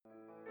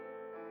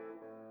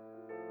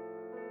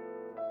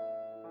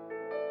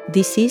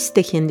This is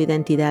Tejiendo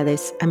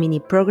Identidades, a mini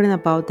program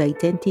about the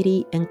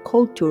identity and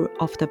culture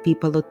of the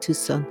people of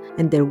Tucson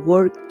and their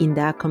work in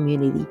that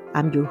community.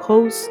 I'm your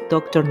host,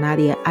 Dr.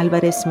 Nadia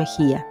Alvarez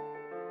Mejia.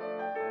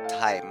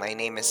 Hi, my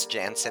name is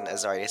Jansen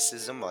Azarias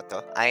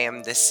Suzumoto. I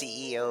am the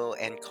CEO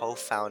and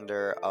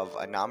co-founder of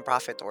a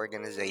nonprofit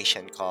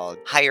organization called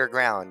Higher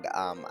Ground.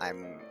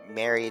 I'm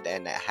married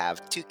and I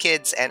have two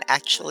kids and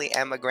actually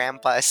am a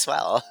grandpa as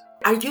well.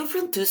 Are you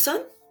from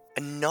Tucson?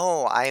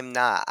 No, I'm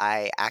not.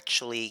 I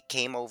actually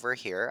came over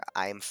here.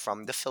 I'm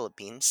from the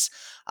Philippines.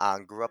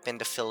 Grew up in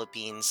the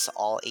Philippines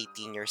all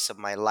 18 years of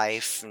my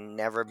life.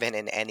 Never been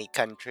in any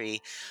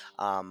country.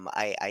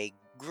 I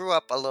grew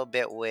up a little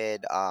bit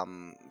with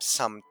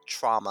some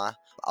trauma,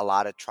 a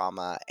lot of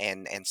trauma,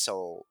 and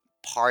so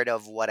part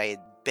of what I'd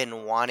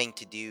been wanting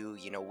to do,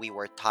 we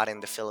were taught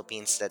in the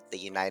Philippines that the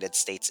United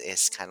States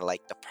is kind of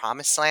like the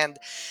promised land,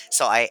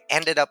 so I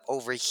ended up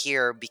over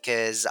here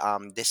because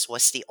this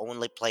was the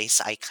only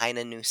place I kind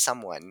of knew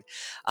someone.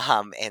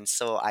 And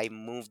so I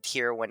moved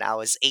here when I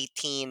was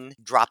 18,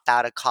 dropped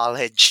out of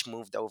college,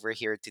 moved over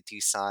here to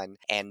Tucson,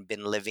 and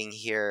been living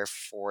here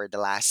for the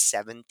last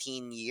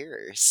 17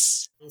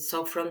 years.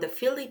 So from the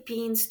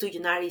Philippines to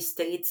United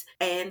States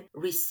and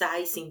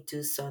resides in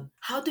Tucson.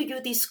 How do you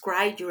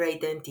describe your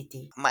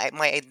identity? My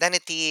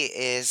identity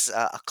is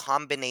a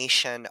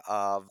combination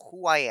of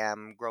who I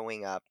am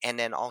growing up and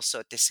then also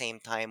at the same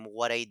time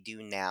what I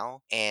do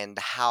now and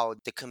how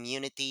the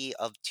community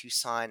of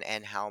Tucson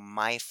and how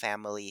my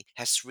family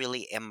has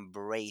really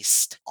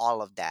embraced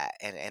all of that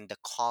and the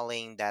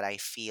calling that I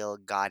feel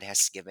God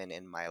has given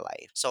in my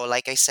life. So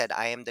like I said,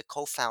 I am the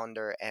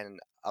co-founder and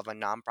of a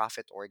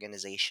nonprofit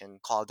organization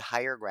called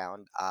Higher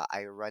Ground.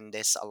 I run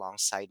this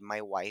alongside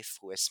my wife,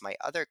 who is my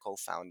other co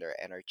founder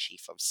and our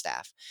chief of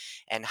staff.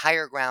 And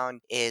Higher Ground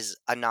is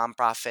a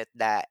nonprofit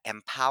that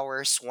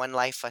empowers one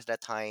life at a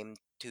time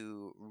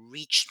to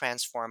reach,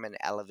 transform, and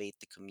elevate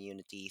the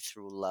community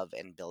through love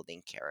and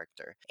building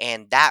character.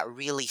 And that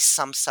really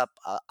sums up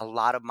a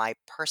lot of my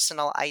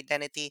personal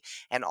identity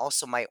and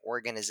also my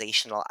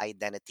organizational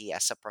identity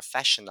as a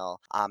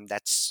professional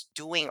that's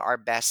doing our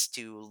best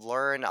to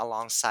learn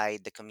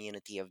alongside the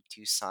community of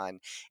Tucson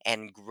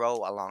and grow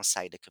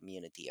alongside the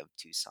community of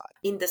Tucson.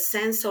 In the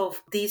sense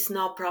of this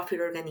nonprofit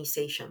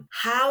organization,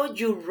 how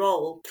your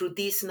role through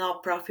this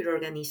nonprofit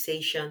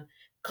organization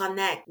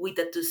connect with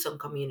the Tucson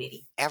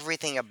community?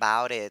 Everything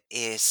about it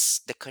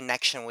is the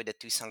connection with the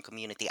Tucson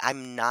community.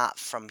 I'm not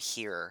from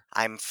here.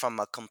 I'm from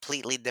a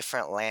completely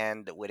different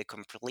land with a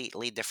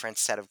completely different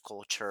set of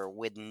culture,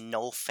 with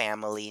no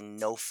family,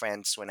 no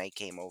friends when I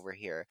came over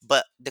here.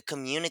 But the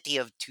community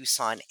of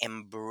Tucson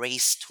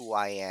embraced who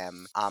I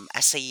am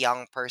as a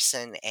young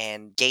person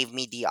and gave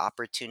me the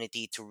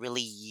opportunity to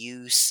really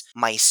use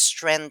my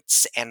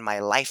strengths and my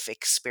life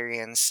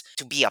experience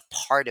to be a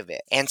part of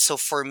it. And so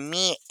for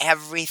me,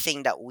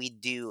 everything that we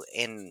do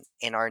in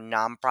our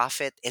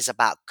nonprofit is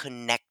about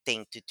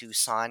connecting to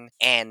Tucson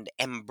and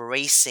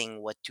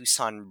embracing what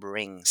Tucson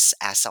brings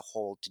as a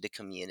whole to the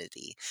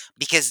community,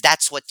 because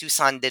that's what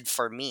Tucson did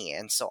for me,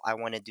 and so I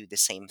want to do the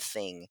same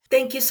thing.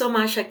 Thank you so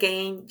much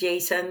again,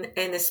 Jason,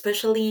 and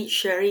especially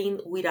sharing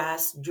with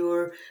us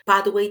your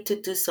pathway to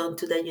Tucson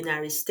to the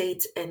United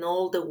States and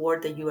all the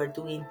work that you are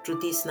doing through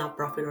this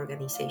nonprofit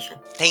organization.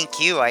 Thank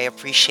you. I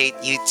appreciate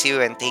you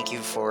too, and thank you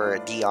for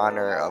the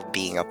honor of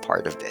being a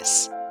part of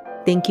this.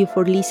 Thank you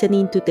for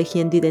listening to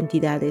Tejiendo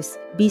Identidades.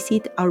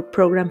 Visit our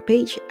program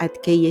page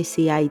at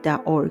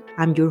kci.org.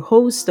 I'm your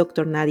host,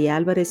 Dr. Nadia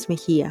Alvarez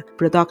Mejia,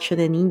 production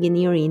and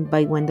engineering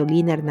by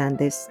Gwendolyn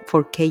Hernandez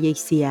for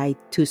KACI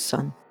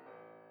Tucson.